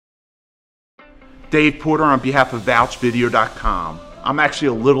Dave Porter on behalf of VouchVideo.com. I'm actually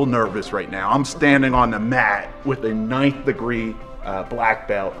a little nervous right now. I'm standing on the mat with a 9th degree black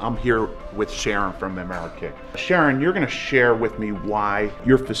belt. I'm here with Sharon from AmeriKick. Sharon, you're going to share with me why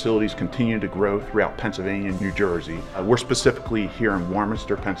your facilities continue to grow throughout Pennsylvania and New Jersey. We're specifically here in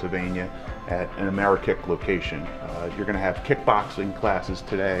Warminster, Pennsylvania at an AmeriKick location. You're going to have kickboxing classes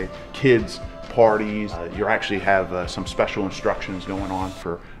today, kids parties. You actually have some special instructions going on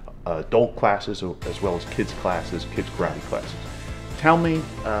for adult classes as well as kids classes, kids karate classes. Tell me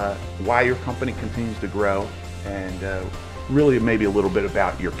why your company continues to grow and really maybe a little bit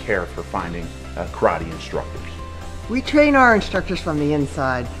about your care for finding karate instructors. We train our instructors from the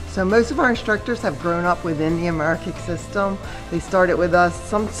inside. So most of our instructors have grown up within the AmeriKick system. They started with us,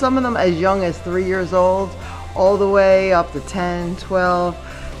 some of them as young as 3 years old, all the way up to 10, 12.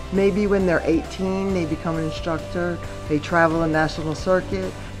 Maybe when they're 18, they become an instructor. They travel the national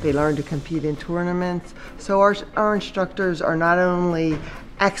circuit. They learn to compete in tournaments. So our instructors are not only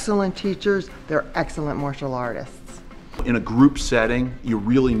excellent teachers, they're excellent martial artists. In a group setting, you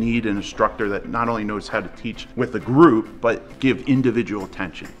really need an instructor that not only knows how to teach with the group, but give individual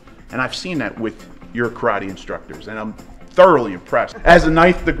attention. And I've seen that with your karate instructors, and I'm thoroughly impressed. As a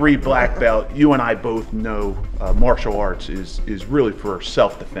 9th degree black belt, you and I both know martial arts is really for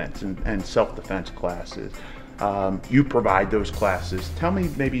self-defense and self-defense classes. You provide those classes. Tell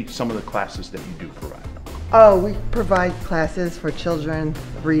me maybe some of the classes that you do provide. Oh, we provide classes for children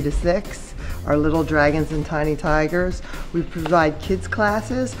 3 to 6. Our Little Dragons and Tiny Tigers. We provide kids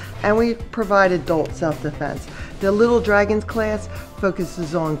classes and we provide adult self-defense. The Little Dragons class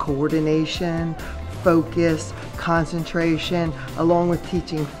focuses on coordination, focus, concentration, along with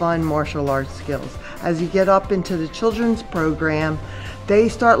teaching fun martial arts skills. As you get up into the children's program, they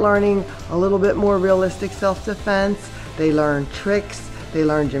start learning a little bit more realistic self-defense. They learn tricks, they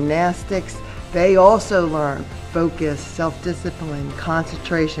learn gymnastics. They also learn focus, self-discipline,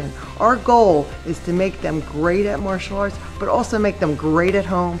 concentration. Our goal is to make them great at martial arts, but also make them great at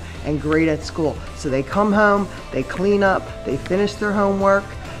home and great at school. So they come home, they clean up, they finish their homework.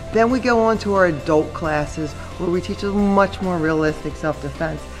 Then we go on to our adult classes where we teach them much more realistic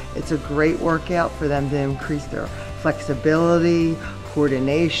self-defense. It's a great workout for them to increase their flexibility,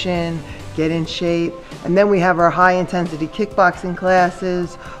 coordination, get in shape. And then we have our high intensity kickboxing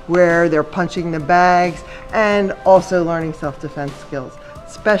classes where they're punching the bags and also learning self-defense skills.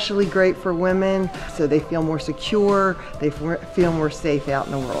 Especially great for women so they feel more secure, they feel more safe out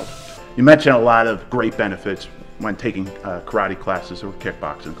in the world. You mentioned a lot of great benefits when taking karate classes or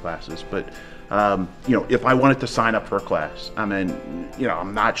kickboxing classes, but you know, if I wanted to sign up for a class, I mean, you know,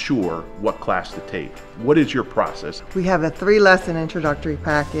 I'm not sure what class to take. What is your process? We have a 3-lesson introductory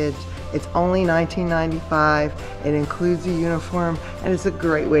package. It's only $19.95. It includes a uniform, and it's a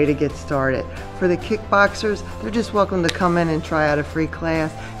great way to get started. For the kickboxers, they're just welcome to come in and try out a free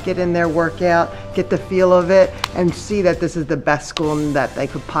class, get in their workout, get the feel of it, and see that this is the best school that they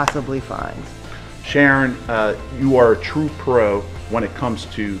could possibly find. Sharon, you are a true pro when it comes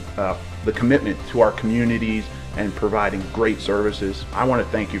to the commitment to our communities and providing great services. I want to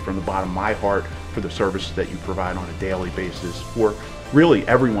thank you from the bottom of my heart for the services that you provide on a daily basis for really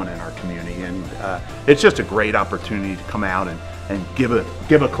everyone in our community, and it's just a great opportunity to come out and give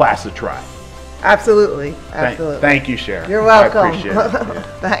a class a try. Absolutely, absolutely. Thank you, Sharon. You're welcome. I appreciate it. Yeah.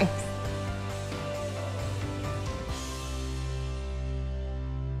 Thanks.